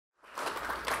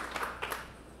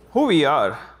who we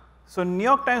are. So New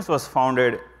York Times was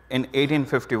founded in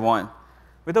 1851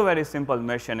 with a very simple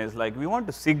mission. Is like we want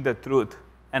to seek the truth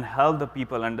and help the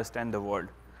people understand the world.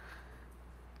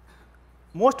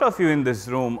 Most of you in this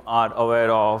room are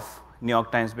aware of New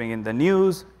York Times being in the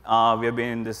news. We have been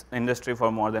in this industry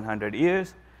for more than 100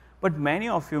 years. But many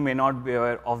of you may not be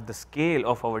aware of the scale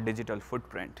of our digital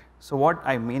footprint. So what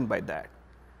I mean by that?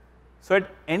 So at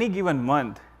any given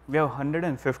month, we have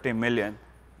 150 million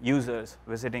users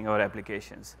visiting our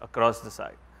applications across the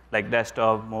site, like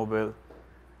desktop, mobile.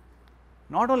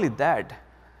 Not only that,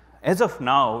 as of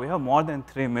now, we have more than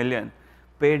 3 million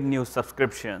paid news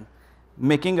subscription,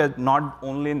 making us not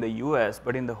only in the US,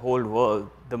 but in the whole world,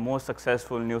 the most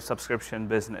successful news subscription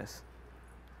business.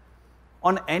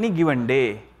 On any given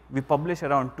day, we publish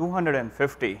around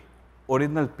 250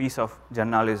 original piece of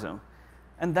journalism.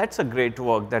 And that's a great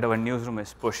work that our newsroom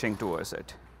is pushing towards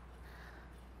it.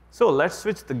 So let's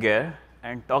switch the gear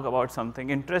and talk about something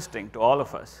interesting to all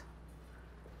of us.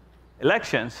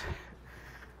 Elections.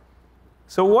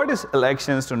 So what is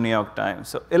elections to New York Times?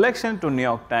 So election to New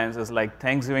York Times is like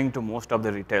Thanksgiving to most of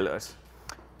the retailers.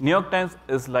 New York Times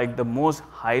is like the most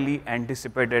highly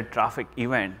anticipated traffic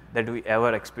event that we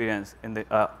ever experience.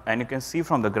 And you can see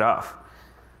from the graph,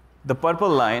 the purple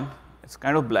line, it's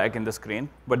kind of black in the screen,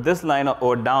 but this line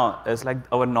over down is like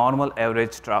our normal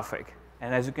average traffic.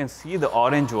 And as you can see, the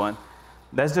orange one,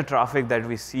 that's the traffic that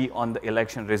we see on the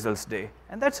election results day.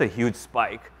 And that's a huge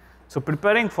spike. So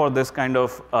preparing for this kind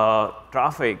of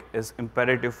traffic is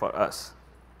imperative for us.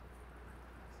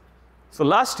 So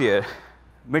last year,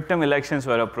 midterm elections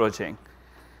were approaching.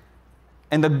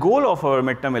 And the goal of our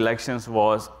midterm elections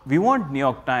was, we want New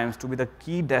York Times to be the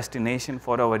key destination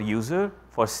for our user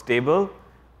for stable,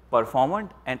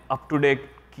 performant, and up-to-date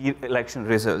key election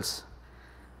results.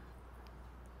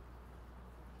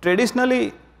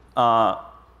 Traditionally,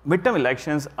 midterm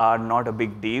elections are not a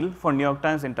big deal for New York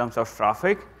Times in terms of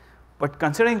traffic. But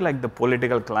considering like the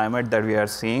political climate that we are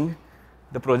seeing,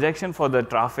 the projection for the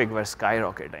traffic were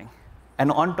skyrocketing.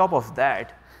 And on top of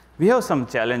that, we have some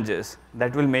challenges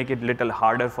that will make it a little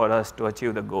harder for us to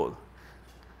achieve the goal.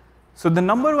 So the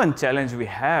number one challenge we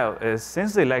have is,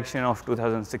 since the election of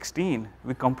 2016,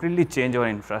 we completely changed our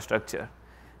infrastructure.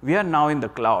 We are now in the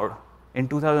cloud. In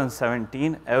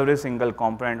 2017, every single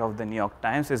component of the New York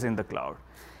Times is in the cloud.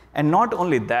 And not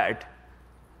only that,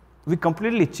 we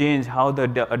completely changed how the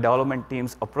development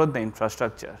teams approach the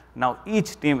infrastructure. Now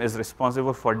each team is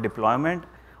responsible for deployment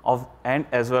and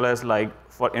as well as like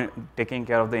for taking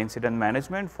care of the incident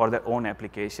management for their own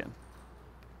application.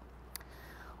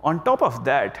 On top of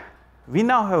that, we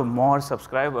now have more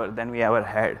subscribers than we ever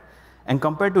had. And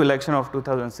compared to election of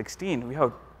 2016, we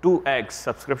have 2x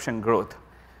subscription growth.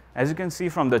 As you can see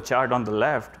from the chart on the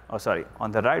left,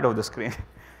 on the right of the screen,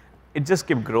 it just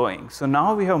kept growing. So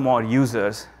now we have more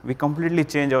users. We completely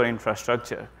changed our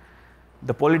infrastructure,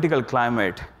 the political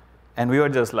climate, and we were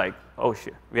just like, oh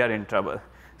shit, we are in trouble.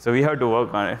 So we have to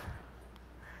work on it.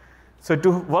 So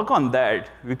to work on that,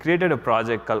 we created a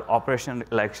project called Operation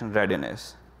Election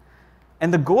Readiness.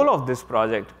 And the goal of this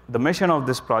project, the mission of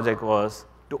this project was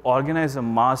to organize a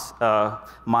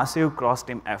massive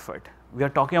cross-team effort. We are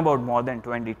talking about more than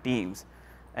 20 teams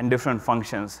and different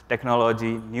functions,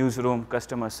 technology, newsroom,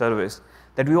 customer service,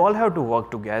 that we all have to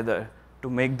work together to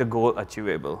make the goal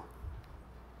achievable.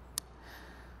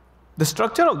 The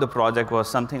structure of the project was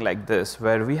something like this,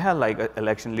 where we had like an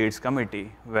election leads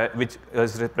committee, which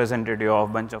is representative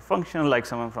of a bunch of functions, like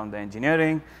someone from the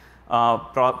engineering,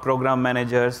 program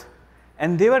managers,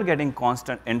 and they were getting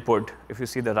constant input. If you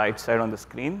see the right side on the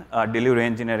screen, delivery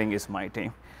engineering is my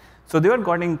team. So they were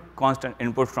getting constant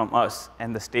input from us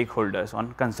and the stakeholders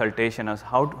on consultation as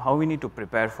how we need to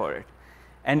prepare for it.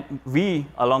 And we,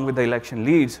 along with the election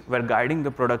leads, were guiding the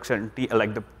production,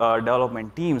 like the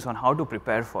development teams on how to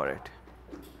prepare for it.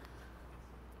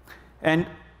 And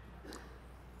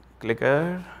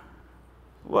clicker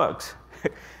works.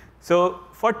 So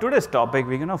for today's topic,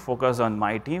 we're going to focus on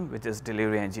my team, which is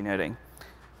delivery engineering.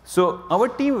 So our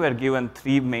team were given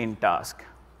 3 main tasks.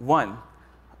 One,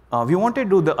 we wanted to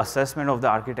do the assessment of the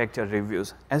architecture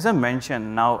reviews. As I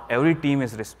mentioned, now every team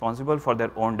is responsible for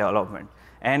their own development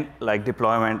and like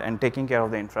deployment and taking care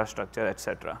of the infrastructure,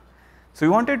 etc. So we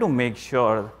wanted to make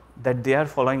sure that they are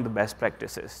following the best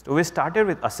practices. So we started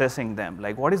with assessing them,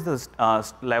 like what is the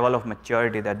level of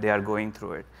maturity that they are going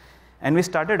through it. And we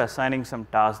started assigning some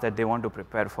tasks that they want to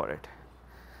prepare for it.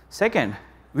 Second,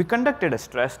 we conducted a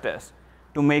stress test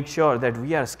to make sure that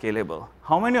we are scalable.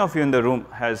 How many of you in the room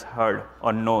has heard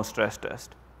or know stress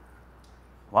test?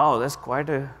 Wow, that's quite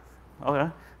a,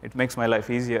 okay. It makes my life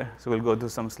easier, so we'll go through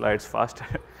some slides faster.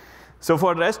 So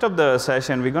for the rest of the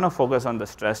session, we're going to focus on the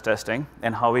stress testing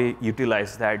and how we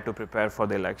utilize that to prepare for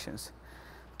the elections.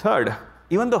 Third,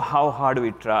 even though how hard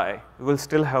we try, we will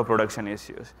still have production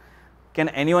issues. Can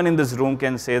anyone in this room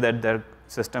can say that their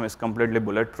system is completely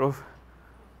bulletproof?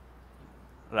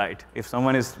 Right. If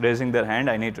someone is raising their hand,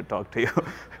 I need to talk to you.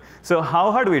 So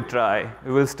how hard we try,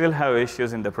 we will still have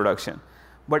issues in the production.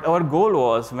 But our goal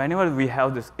was, whenever we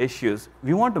have these issues,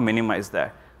 we want to minimize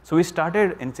that. So we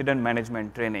started incident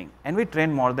management training, and we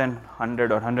trained more than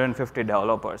 100 or 150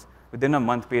 developers within a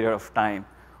month period of time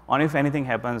on if anything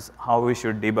happens, how we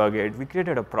should debug it. We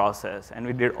created a process, and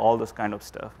we did all this kind of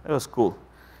stuff. It was cool.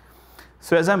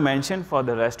 So as I mentioned, for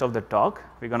the rest of the talk,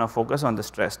 we're going to focus on the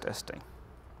stress testing.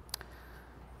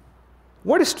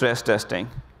 What is stress testing?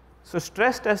 So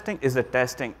stress testing is a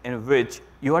testing in which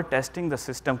you are testing the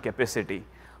system capacity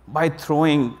by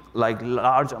throwing like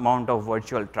large amount of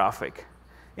virtual traffic.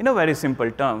 In a very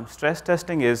simple term, stress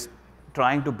testing is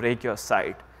trying to break your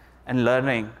site and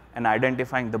learning and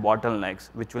identifying the bottlenecks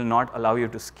which will not allow you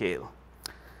to scale.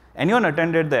 Anyone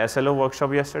attended the SLO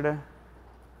workshop yesterday?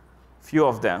 Few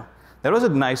of them. There was a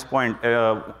nice point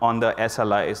on the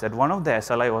SLIs, that one of the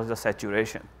SLI was the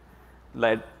saturation.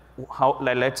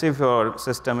 Let's say if your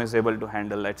system is able to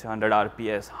handle, let's say 100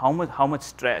 RPS, how much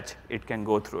stretch it can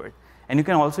go through it. And you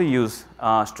can also use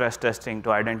stress testing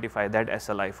to identify that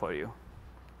SLI for you.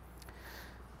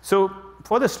 So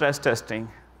for the stress testing,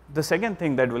 the second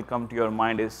thing that will come to your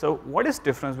mind is, so what is the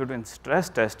difference between stress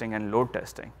testing and load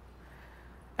testing?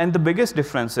 And the biggest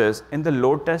difference is, in the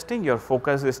load testing, your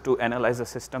focus is to analyze the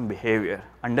system behavior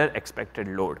under expected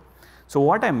load. So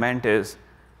what I meant is,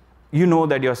 you know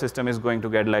that your system is going to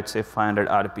get, let's say, 500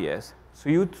 RPS. So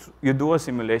you do a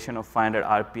simulation of 500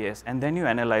 RPS, and then you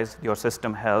analyze your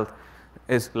system health,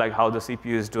 is like how the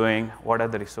CPU is doing, what are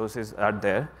the resources are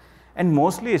there. And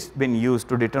mostly it's been used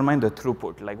to determine the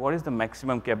throughput, like what is the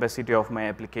maximum capacity of my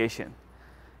application.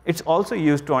 It's also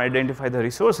used to identify the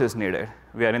resources needed.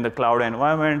 We are in the cloud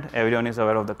environment, everyone is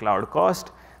aware of the cloud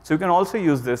cost. So you can also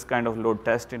use this kind of load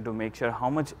testing to make sure how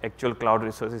much actual cloud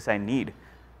resources I need.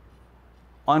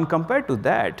 On compared to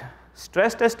that,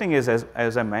 stress testing is,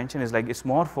 as I mentioned, is like it's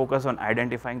more focused on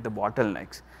identifying the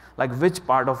bottlenecks, like which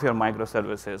part of your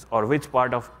microservices or which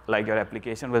part of like your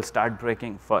application will start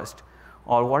breaking first,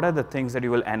 or what are the things that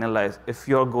you will analyze if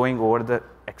you're going over the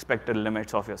expected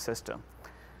limits of your system.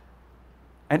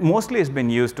 And mostly it's been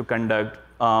used to conduct,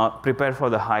 prepare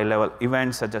for the high-level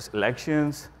events such as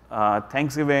elections,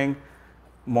 Thanksgiving,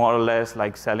 more or less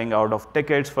like selling out of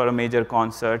tickets for a major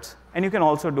concerts. And you can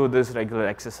also do this regular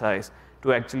exercise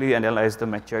to actually analyze the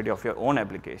maturity of your own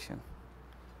application.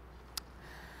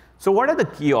 So what are the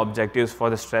key objectives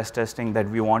for the stress testing that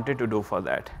we wanted to do for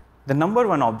that? The number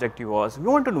one objective was we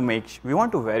want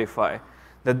to verify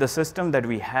that the system that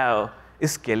we have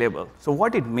is scalable. So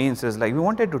what it means is like we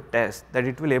wanted to test that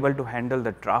it will be able to handle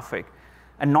the traffic,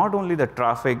 and not only the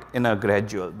traffic in a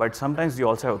gradual, but sometimes you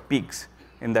also have peaks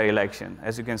in the election,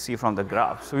 as you can see from the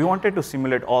graph. So we wanted to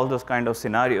simulate all those kind of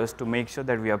scenarios to make sure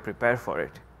that we are prepared for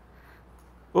it.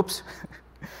 Oops.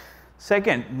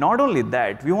 Second, not only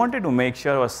that, we wanted to make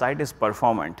sure our site is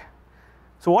performant.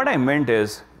 So what I meant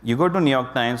is, you go to New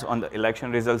York Times on the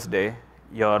election results day,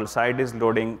 your site is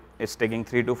loading, it's taking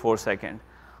 3 to 4 seconds.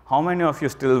 How many of you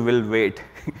still will wait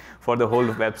for the whole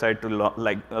website to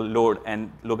load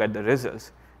and look at the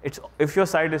results? If your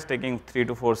site is taking 3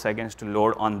 to 4 seconds to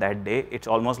load on that day, it's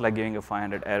almost like giving you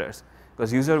 500 errors,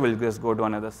 because user will just go to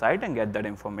another site and get that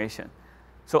information.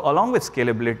 So along with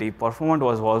scalability, performance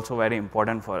was also very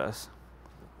important for us.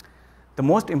 The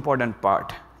most important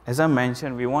part, as I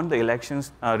mentioned, we want the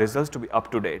elections results to be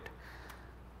up to date.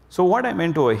 So what I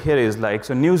meant over here is like,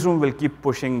 so Newsroom will keep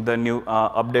pushing the new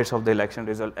updates of the election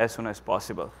result as soon as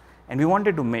possible. And we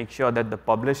wanted to make sure that the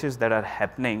publishes that are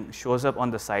happening shows up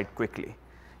on the site quickly.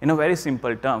 In a very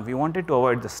simple term, we wanted to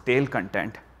avoid the stale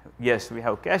content. Yes, we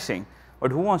have caching,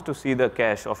 but who wants to see the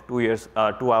cache of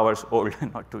 2 hours old,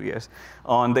 not 2 years,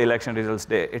 on the election results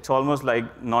day? It's almost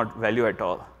like not value at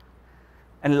all.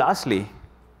 And lastly,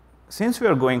 since we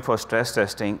are going for stress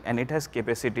testing and it has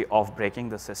capacity of breaking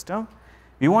the system,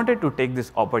 we wanted to take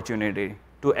this opportunity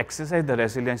to exercise the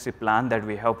resiliency plan that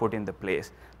we have put in the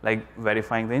place, like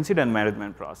verifying the incident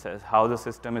management process, how the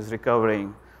system is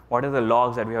recovering, what are the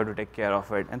logs that we have to take care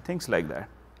of it, and things like that.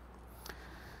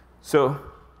 So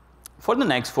for the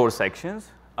next 4 sections,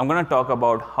 I'm going to talk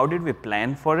about how did we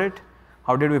plan for it,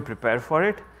 how did we prepare for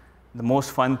it, the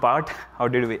most fun part, how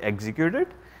did we execute it,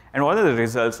 and what are the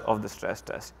results of the stress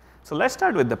test. So let's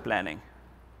start with the planning.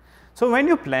 So when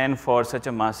you plan for such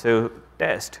a massive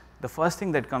test, the first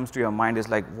thing that comes to your mind is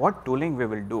like what tooling we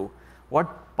will do,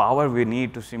 what power we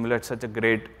need to simulate such a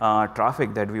great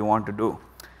traffic that we want to do.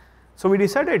 So we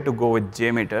decided to go with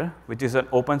JMeter, which is an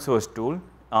open source tool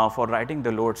for writing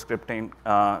the load scripting.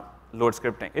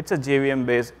 It's a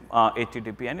JVM-based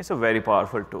HTTP, and it's a very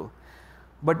powerful tool.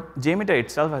 But JMeter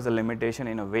itself has a limitation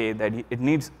in a way that it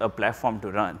needs a platform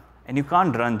to run. And you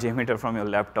can't run JMeter from your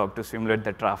laptop to simulate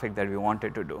the traffic that we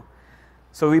wanted to do.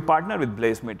 So we partnered with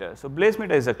BlazeMeter. So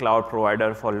BlazeMeter is a cloud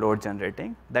provider for load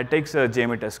generating that takes a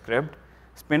JMeter script,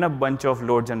 spin up a bunch of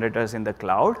load generators in the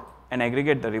cloud, and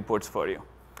aggregate the reports for you.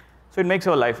 So it makes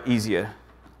your life easier.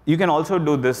 You can also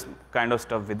do this kind of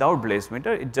stuff without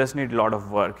BlazeMeter. It just needs a lot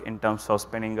of work in terms of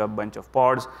spinning up a bunch of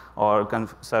pods or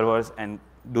servers and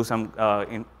do some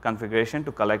configuration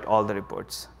to collect all the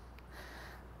reports.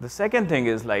 The second thing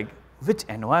is like, which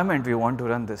environment we want to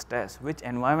run this test, which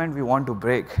environment we want to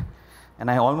break. And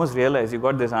I almost realized you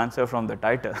got this answer from the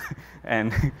title.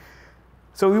 And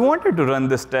so we wanted to run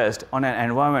this test on an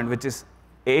environment which is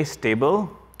stable,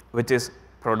 which is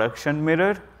production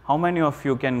mirror. How many of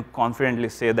you can confidently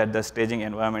say that the staging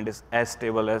environment is as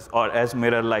stable as or as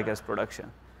mirror-like as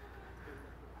production?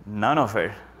 None of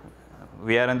it.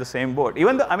 We are in the same boat.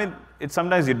 Even though, I mean,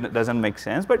 sometimes it doesn't make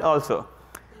sense, but also.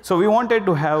 So we wanted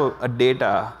to have a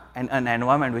data and an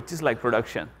environment which is like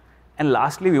production. And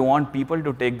lastly, we want people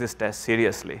to take this test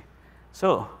seriously.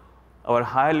 So our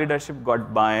higher leadership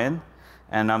got buy-in,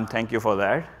 and thank you for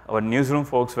that. Our newsroom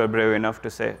folks were brave enough to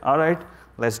say, all right,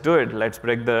 let's do it. Let's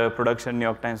break the production New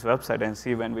York Times website and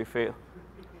see when we fail.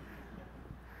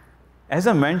 As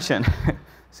I mentioned,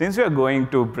 since we are going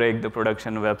to break the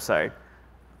production website,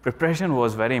 preparation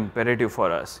was very imperative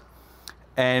for us.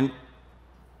 And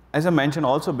as I mentioned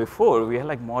also before, we have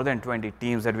like more than 20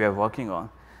 teams that we are working on.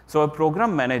 So our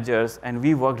program managers and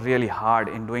we worked really hard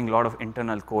in doing a lot of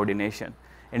internal coordination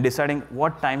in deciding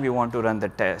what time we want to run the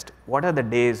test, what are the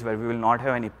days where we will not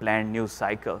have any planned news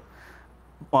cycle,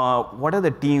 what are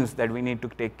the teams that we need to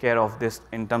take care of this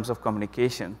in terms of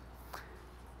communication.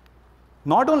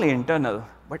 Not only internal,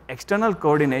 but external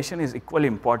coordination is equally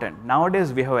important.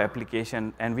 Nowadays, we have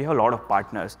application and we have a lot of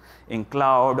partners in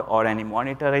cloud or any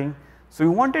monitoring. So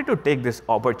we wanted to take this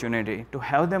opportunity to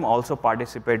have them also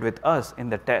participate with us in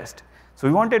the test. So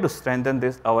we wanted to strengthen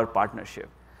our partnership.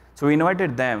 So we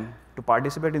invited them to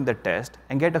participate in the test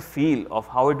and get a feel of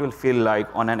how it will feel like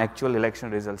on an actual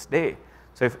election results day.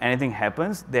 So if anything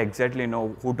happens, they exactly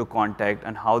know who to contact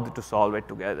and how to solve it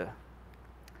together.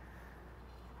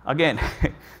 Again,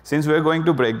 since we're going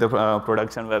to break the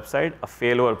production website, a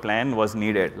failover plan was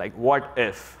needed. Like, what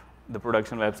if the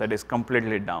production website is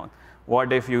completely down?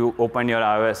 What if you open your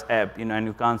iOS app and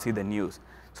you can't see the news?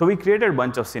 So we created a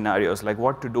bunch of scenarios, like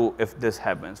what to do if this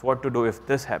happens, what to do if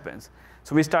this happens.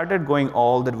 So we started going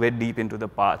all the way deep into the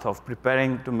path of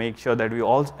preparing to make sure that we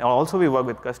also we work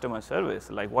with customer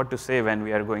service, like what to say when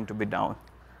we are going to be down.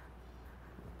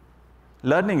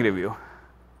 Learning review.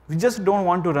 We just don't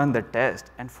want to run the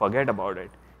test and forget about it.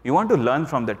 We want to learn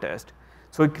from the test.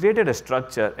 So we created a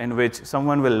structure in which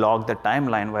someone will log the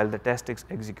timeline while the test is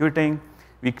executing.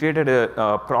 We created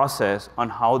a process on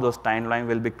how those timeline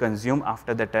will be consumed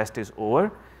after the test is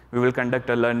over. We will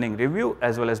conduct a learning review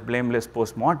as well as blameless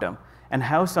postmortem and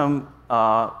have some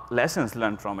lessons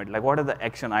learned from it, like what are the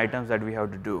action items that we have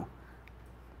to do.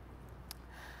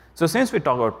 So since we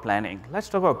talk about planning, let's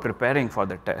talk about preparing for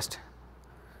the test.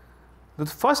 The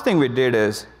first thing we did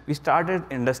is we started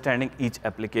understanding each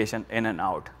application in and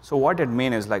out. So what it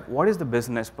means is like, what is the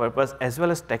business purpose as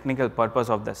well as technical purpose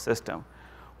of the system?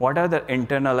 What are the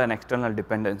internal and external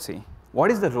dependency?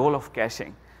 What is the role of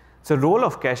caching? So role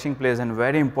of caching plays a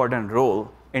very important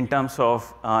role in terms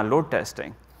of load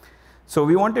testing. So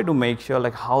we wanted to make sure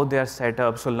like how they are set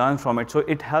up, so learn from it. So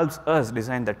it helps us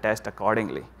design the test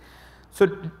accordingly. So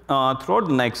throughout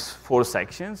the next 4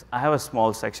 sections, I have a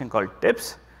small section called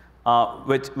tips,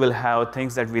 which will have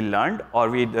things that we learned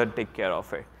or we did take care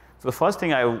of it. So the first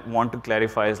thing I want to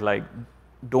clarify is like,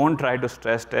 don't try to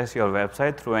stress test your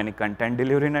website through any content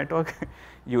delivery network.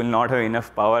 You will not have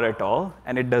enough power at all,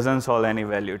 and it doesn't solve any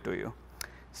value to you.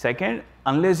 Second,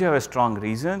 unless you have a strong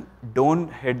reason,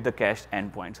 don't hit the cached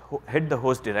endpoints. Hit the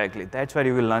host directly. That's where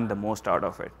you will learn the most out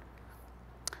of it.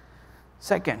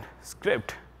 Second,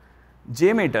 script.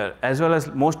 JMeter, as well as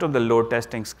most of the load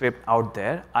testing script out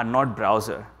there, are not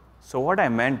browser. So what I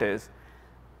meant is,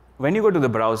 when you go to the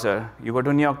browser, you go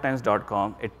to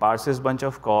NewYorkTimes.com, it parses a bunch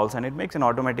of calls, and it makes an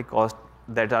automatic calls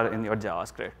that are in your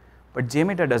JavaScript. But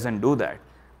JMeter doesn't do that.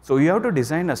 So you have to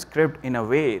design a script in a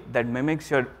way that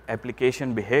mimics your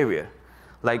application behavior,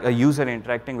 like a user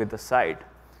interacting with the site.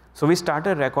 So we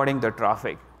started recording the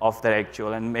traffic. of the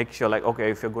actual and make sure like, okay,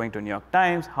 if you're going to New York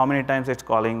Times, how many times it's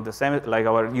calling the same, like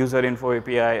our user info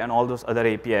API and all those other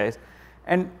APIs.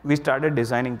 And we started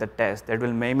designing the test that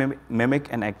will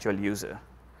mimic an actual user.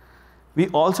 We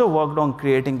also worked on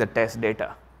creating the test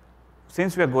data.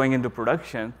 Since we are going into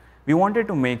production, we wanted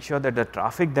to make sure that the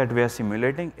traffic that we are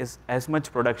simulating is as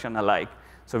much production alike.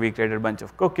 So we created a bunch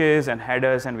of cookies and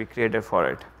headers, and we created for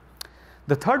it.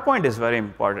 The third point is very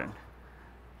important.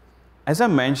 As I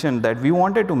mentioned, that we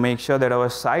wanted to make sure that our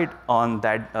site on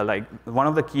that, like one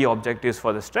of the key objectives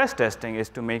for the stress testing is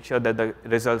to make sure that the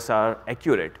results are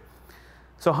accurate.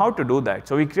 So how to do that?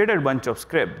 So we created a bunch of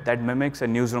script that mimics a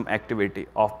newsroom activity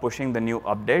of pushing the new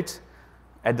updates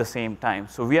at the same time.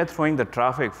 So we are throwing the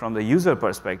traffic from the user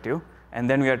perspective, and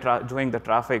then we are doing the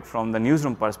traffic from the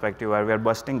newsroom perspective where we are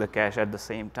busting the cache at the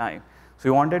same time. So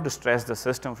we wanted to stress the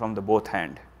system from the both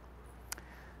hand.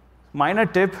 Minor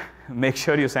tip, make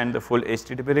sure you send the full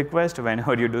HTTP request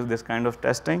whenever you do this kind of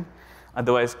testing.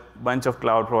 Otherwise, a bunch of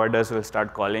cloud providers will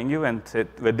start calling you, and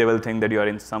they will think that you are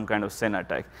in some kind of SYN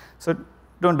attack. So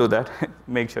don't do that.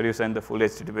 Make sure you send the full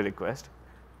HTTP request.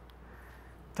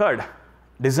 Third,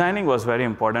 designing was very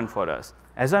important for us.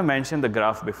 As I mentioned the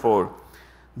graph before,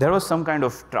 there was some kind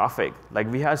of traffic,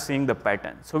 like we are seeing the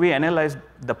pattern. So we analyzed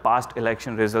the past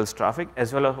election results traffic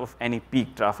as well as of any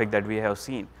peak traffic that we have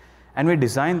seen. And we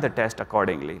designed the test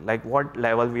accordingly, like what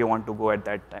level we want to go at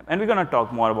that time. And we're going to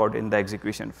talk more about it in the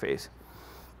execution phase.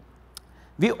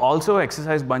 We also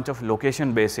exercised a bunch of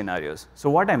location-based scenarios. So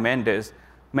what I meant is,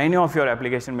 many of your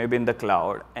application may be in the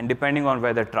cloud, and depending on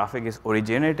where the traffic is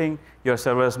originating, your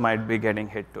servers might be getting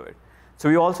hit to it. So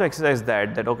we also exercise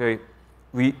that okay,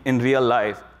 in real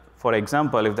life, for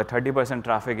example, if the 30%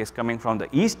 traffic is coming from the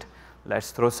east,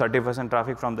 let's throw 30%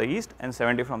 traffic from the east and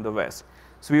 70 from the west.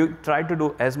 So we try to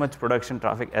do as much production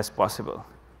traffic as possible.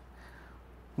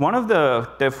 One of the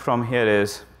tips from here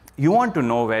is, you want to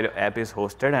know where your app is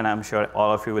hosted, and I'm sure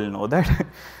all of you will know that.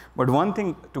 But one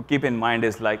thing to keep in mind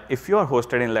is, like, if you are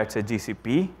hosted in, let's say,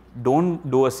 GCP, don't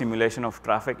do a simulation of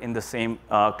traffic in the same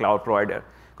cloud provider,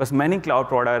 because many cloud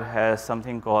provider has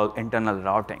something called internal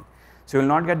routing. So you'll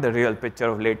not get the real picture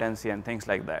of latency and things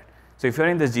like that. So if you're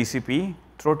in the GCP,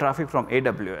 throw traffic from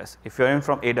AWS. If you're in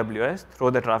from AWS, throw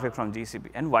the traffic from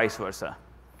GCP, and vice versa.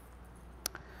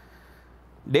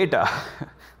 Data,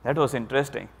 that was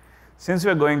interesting. Since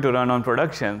we're going to run on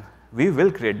production, we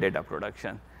will create data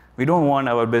production. We don't want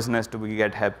our business to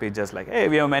get happy just like, hey,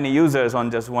 we have many users on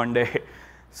just one day.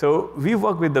 So we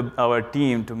work with our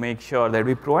team to make sure that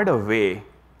we provide a way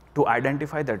to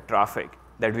identify the traffic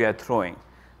that we are throwing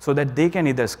so that they can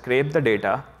either scrape the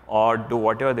data or do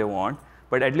whatever they want,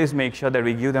 but at least make sure that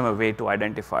we give them a way to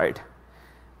identify it.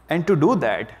 And to do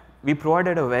that, we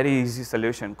provided a very easy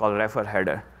solution called refer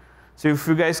header. So if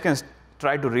you guys can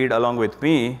try to read along with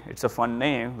me, it's a fun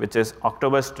name, which is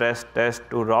October stress test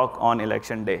to rock on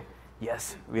election day.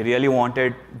 Yes, we really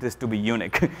wanted this to be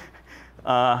unique.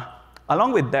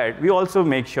 Along with that, we also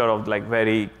make sure of like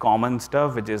very common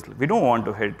stuff, which is we don't want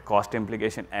to hit cost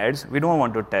implication ads. We don't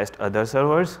want to test other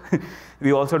servers.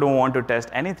 We also don't want to test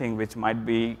anything which might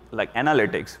be like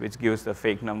analytics, which gives the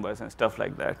fake numbers and stuff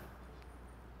like that.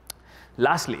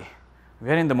 Lastly,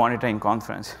 we're in the monitoring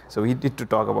conference, so we need to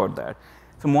talk about that.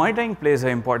 So monitoring plays an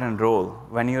important role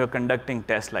when you're conducting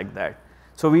tests like that.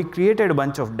 So we created a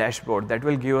bunch of dashboards that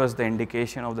will give us the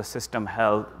indication of the system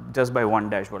health just by one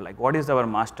dashboard. Like, what is our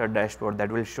master dashboard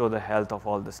that will show the health of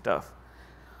all the stuff.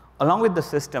 Along with the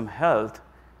system health,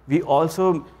 we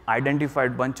also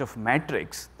identified a bunch of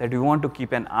metrics that we want to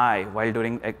keep an eye while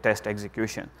doing test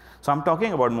execution. So I'm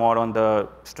talking about more on the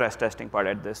stress testing part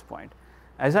at this point.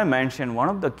 As I mentioned, one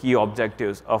of the key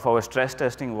objectives of our stress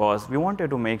testing was we wanted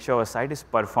to make sure our site is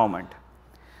performant.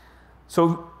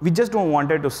 So we just don't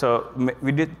wanted to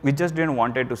we just didn't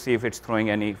wanted to see if it's throwing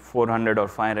any 400 or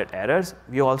 500 errors.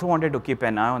 We also wanted to keep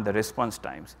an eye on the response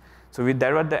times. So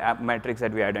there were the app metrics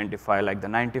that we identify, like the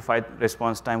 95th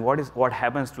response time. What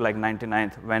happens to like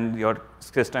 99th when your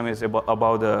system is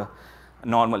above the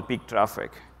normal peak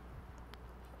traffic?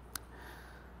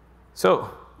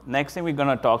 So next thing we're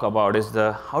going to talk about is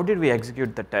how did we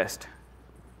execute the test?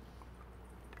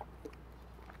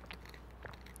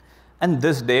 And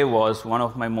this day was one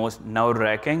of my most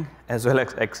nerve-wracking as well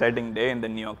as exciting day in the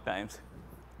New York Times.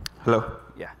 Hello?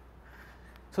 Yeah.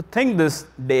 So think this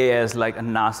day as like a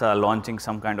NASA launching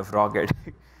some kind of rocket.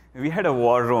 We had a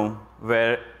war room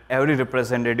where every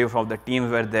representative of the teams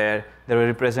were there. There were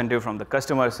representatives from the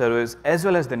customer service as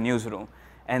well as the newsroom.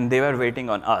 And they were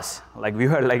waiting on us. Like we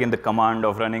were like in the command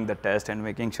of running the test and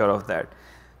making sure of that.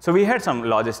 So we had some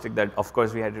logistic that, of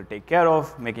course, we had to take care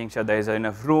of, making sure there is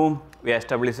enough room. We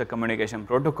established a communication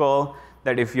protocol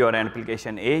that if you're an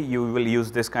application A, you will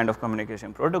use this kind of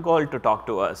communication protocol to talk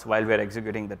to us while we're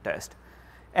executing the test.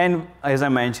 And as I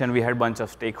mentioned, we had a bunch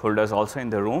of stakeholders also in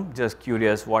the room, just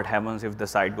curious what happens if the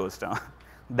site goes down,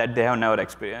 that they have never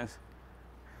experienced.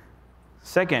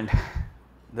 Second,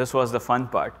 this was the fun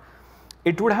part.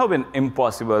 It would have been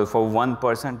impossible for one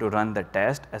person to run the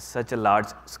test at such a large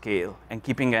scale and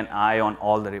keeping an eye on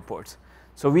all the reports.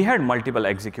 So we had multiple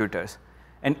executors,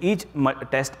 and each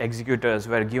test executors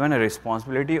were given a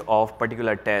responsibility of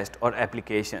particular test or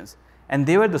applications, and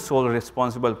they were the sole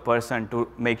responsible person to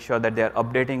make sure that they are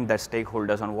updating their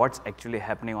stakeholders on what's actually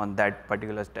happening on that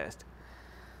particular test.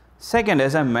 Second,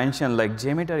 as I mentioned, like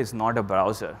JMeter is not a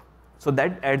browser. So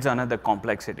that adds another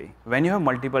complexity. When you have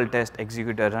multiple test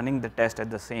executors running the test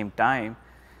at the same time,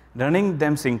 running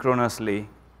them synchronously,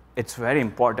 it's very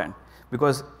important.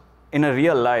 Because in a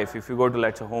real life, if you go to,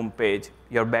 let's say, home page,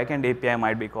 your backend API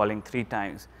might be calling 3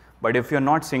 times. But if you're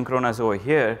not synchronous over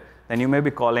here, then you may be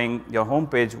calling your home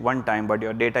page 1 time, but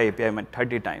your data API might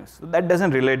 30 times. So that doesn't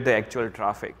relate the actual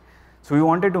traffic. So we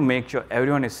wanted to make sure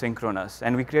everyone is synchronous.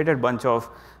 And we created a bunch of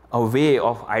a way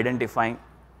of identifying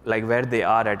like where they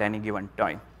are at any given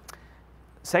time.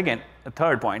 Second, the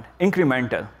third point,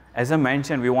 incremental. As I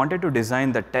mentioned, we wanted to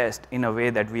design the test in a way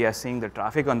that we are seeing the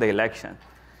traffic on the election.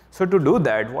 So to do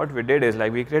that, what we did is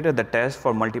like we created the test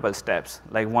for multiple steps,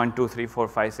 like 1, 2, 3, 4,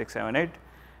 5, 6, 7, 8.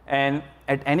 And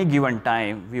at any given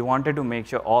time, we wanted to make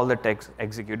sure all the text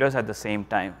executors at the same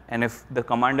time. And if the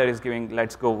commander is giving,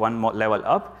 let's go 1 more level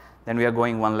up, then we are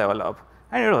going 1 level up.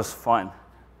 And it was fun.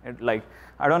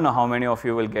 I don't know how many of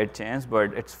you will get chance,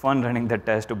 but it's fun running the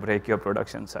test to break your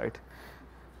production site.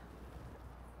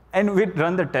 And we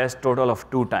run the test total of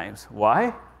 2 times.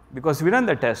 Why? Because we ran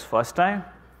the test first time,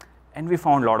 and we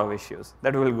found a lot of issues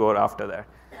that will go after that.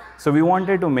 So we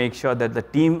wanted to make sure that the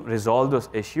team resolved those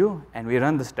issues, and we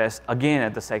run this test again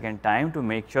at the second time to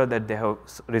make sure that they have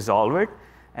resolved it,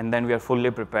 and then we are fully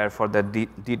prepared for the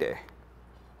D-Day.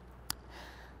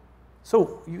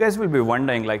 So you guys will be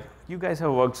wondering, like, you guys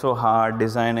have worked so hard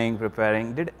designing,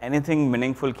 preparing. Did anything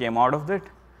meaningful came out of it?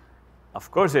 Of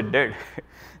course it did.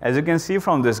 As you can see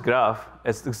from this graph,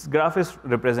 this graph is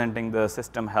representing the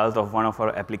system health of one of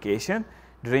our applications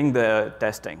during the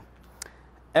testing.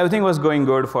 Everything was going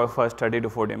good for first 30 to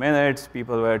 40 minutes.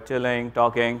 People were chilling,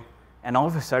 talking, and all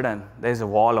of a sudden, there's a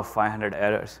wall of 500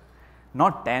 errors.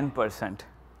 Not 10%,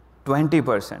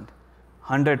 20%,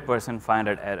 100%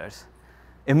 500 errors.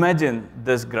 Imagine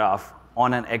this graph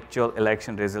on an actual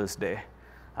election results day.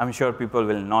 I'm sure people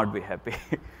will not be happy.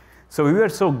 So we were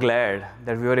so glad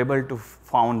that we were able to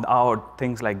find out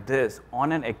things like this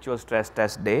on an actual stress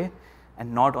test day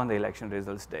and not on the election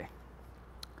results day.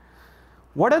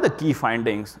 What are the key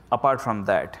findings apart from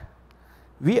that?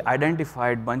 We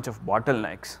identified a bunch of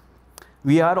bottlenecks.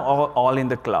 We are all in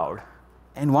the cloud.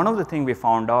 And one of the things we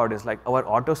found out is like our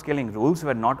auto-scaling rules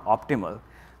were not optimal.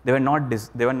 They were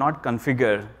not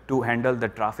configured to handle the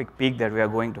traffic peak that we are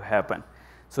going to happen.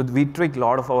 So we tweaked a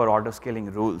lot of our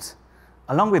auto-scaling rules.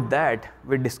 Along with that,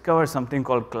 we discovered something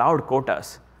called cloud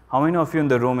quotas. How many of you in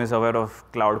the room is aware of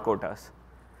cloud quotas?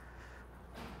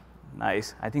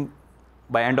 Nice. I think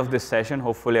by end of this session,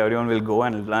 hopefully everyone will go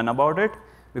and learn about it,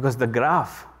 because the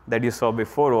graph that you saw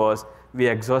before was we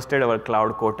exhausted our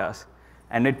cloud quotas.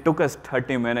 And it took us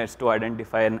 30 minutes to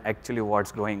identify actually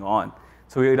what's going on.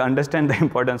 So we would understand the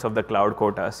importance of the cloud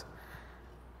quotas.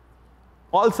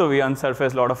 Also, we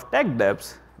unsurfaced a lot of tech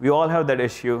debts. We all have that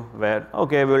issue where,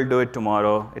 okay, we'll do it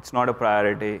tomorrow. It's not a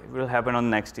priority. It will happen on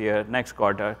next year, next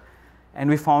quarter. And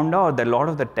we found out that a lot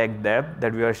of the tech debt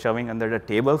that we were shoving under the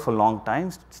table for a long time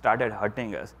started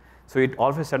hurting us. So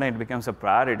all of a sudden, it becomes a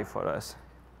priority for us.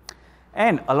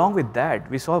 And along with that,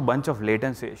 we saw a bunch of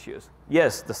latency issues.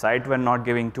 Yes, the site were not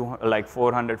giving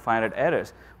 400, 500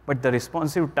 errors, but the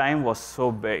responsive time was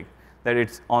so big that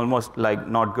it's almost like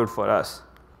not good for us.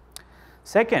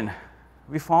 Second,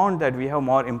 we found that we have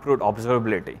more improved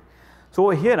observability. So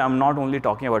over here, I'm not only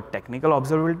talking about technical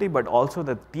observability, but also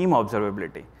the team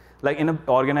observability. Like in an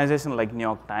organization like New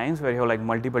York Times, where you have like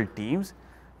multiple teams,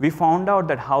 we found out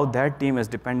that how that team is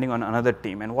depending on another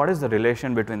team and what is the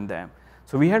relation between them.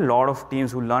 So we had a lot of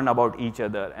teams who learned about each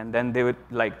other, and then they would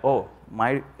like, oh,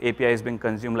 my API is being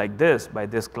consumed like this by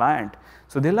this client.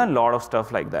 So they learn a lot of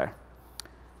stuff like that.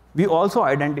 We also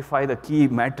identify the key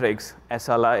metrics,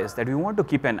 SLIs, that we want to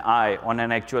keep an eye on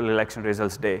an actual election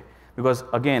results day. Because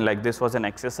again, like this was an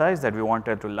exercise that we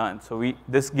wanted to learn. So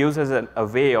this gives us a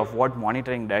way of what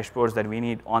monitoring dashboards that we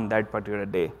need on that particular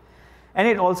day. And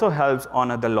it also helps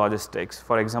on the logistics.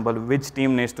 For example, which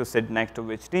team needs to sit next to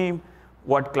which team,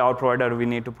 what cloud provider we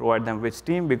need to provide them which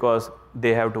team, because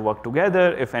they have to work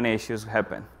together if any issues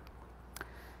happen.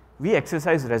 We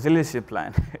exercise resiliency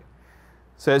plan.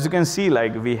 So as you can see,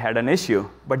 like, we had an issue,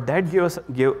 but that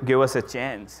gave us a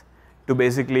chance to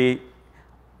basically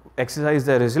exercise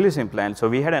the resolution plan. So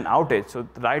we had an outage. So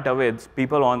right away,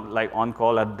 people on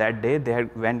call at that day, they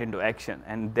went into action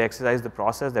and they exercised the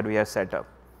process that we have set up.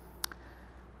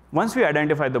 Once we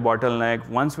identified the bottleneck,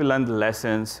 once we learned the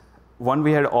lessons, once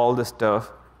we had all the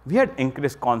stuff, we had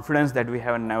increased confidence that we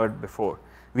haven't never before.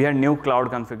 We had new cloud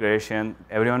configuration.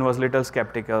 Everyone was a little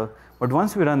skeptical. But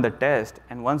once we run the test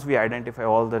and once we identify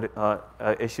all the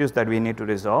issues that we need to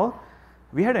resolve,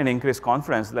 we had an increased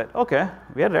confidence that, OK,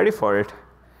 we are ready for it.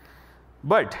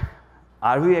 But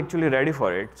are we actually ready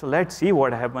for it? So let's see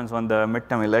what happens on the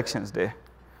midterm elections day.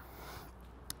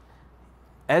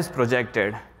 As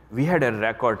projected, we had a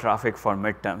record traffic for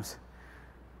midterms.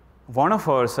 One of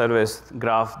our service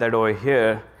graph that over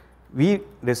here, we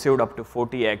received up to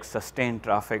 40x sustained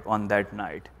traffic on that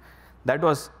night. That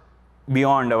was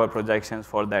beyond our projections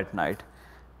for that night.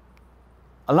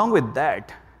 Along with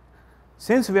that,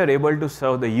 since we are able to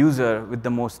serve the user with the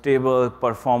most stable,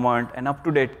 performant, and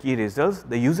up-to-date key results,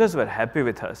 the users were happy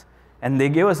with us, and they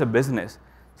gave us a business.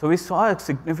 So we saw a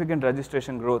significant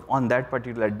registration growth on that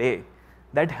particular day.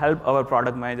 That helped our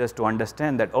product managers to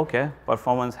understand that, OK,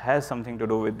 performance has something to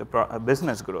do with the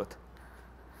business growth.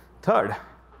 Third,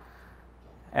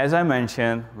 as I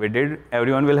mentioned,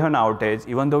 everyone will have an outage.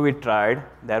 Even though we tried,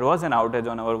 there was an outage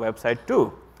on our website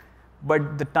too.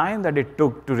 But the time that it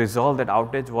took to resolve that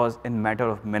outage was in a matter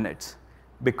of minutes,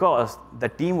 because the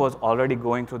team was already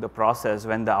going through the process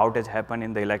when the outage happened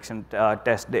in the election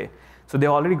test day. So they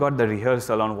already got the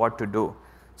rehearsal on what to do.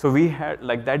 So we had,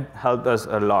 that helped us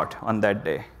a lot on that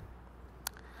day.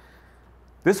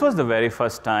 This was the very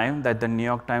first time that the New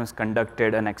York Times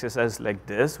conducted an exercise like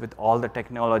this with all the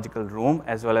technological room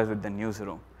as well as with the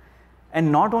newsroom.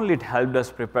 And not only it helped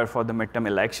us prepare for the midterm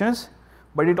elections,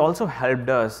 but it also helped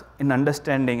us in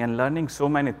understanding and learning so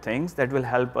many things that will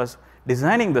help us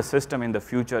designing the system in the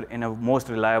future in a most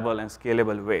reliable and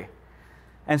scalable way.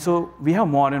 And so we have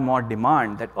more and more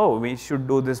demand that, oh, we should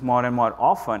do this more and more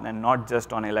often and not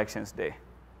just on elections day.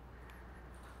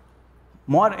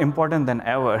 More important than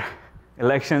ever,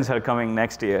 elections are coming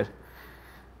next year.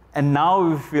 And now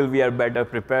we feel we are better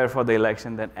prepared for the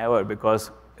election than ever,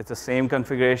 because it's the same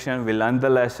configuration, we learned the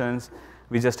lessons,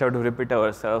 we just have to repeat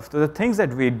ourselves. So the things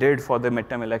that we did for the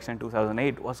midterm election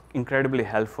 2008 was incredibly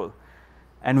helpful.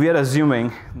 And we are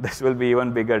assuming this will be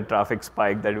even bigger traffic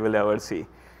spike that we'll ever see.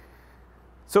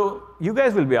 So you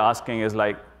guys will be asking is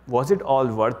was it all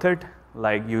worth it?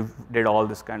 You did all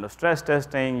this kind of stress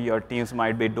testing, your teams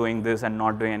might be doing this and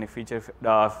not doing any feature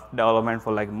development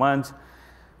for months.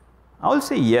 I will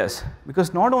say yes,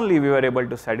 because not only we were able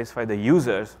to satisfy the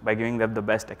users by giving them the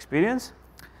best experience,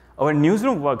 our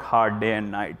newsroom worked hard day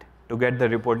and night to get the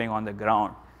reporting on the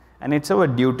ground. And it's our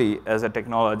duty as a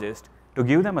technologist to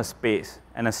give them a space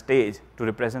and a stage to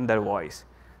represent their voice.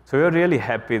 So we are really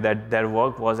happy that their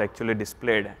work was actually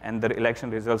displayed and the election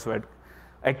results were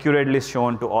accurately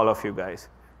shown to all of you guys.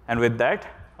 And with that,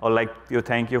 I would like to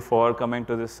thank you for coming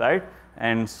to this site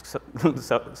and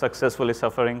successfully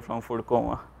suffering from food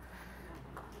coma.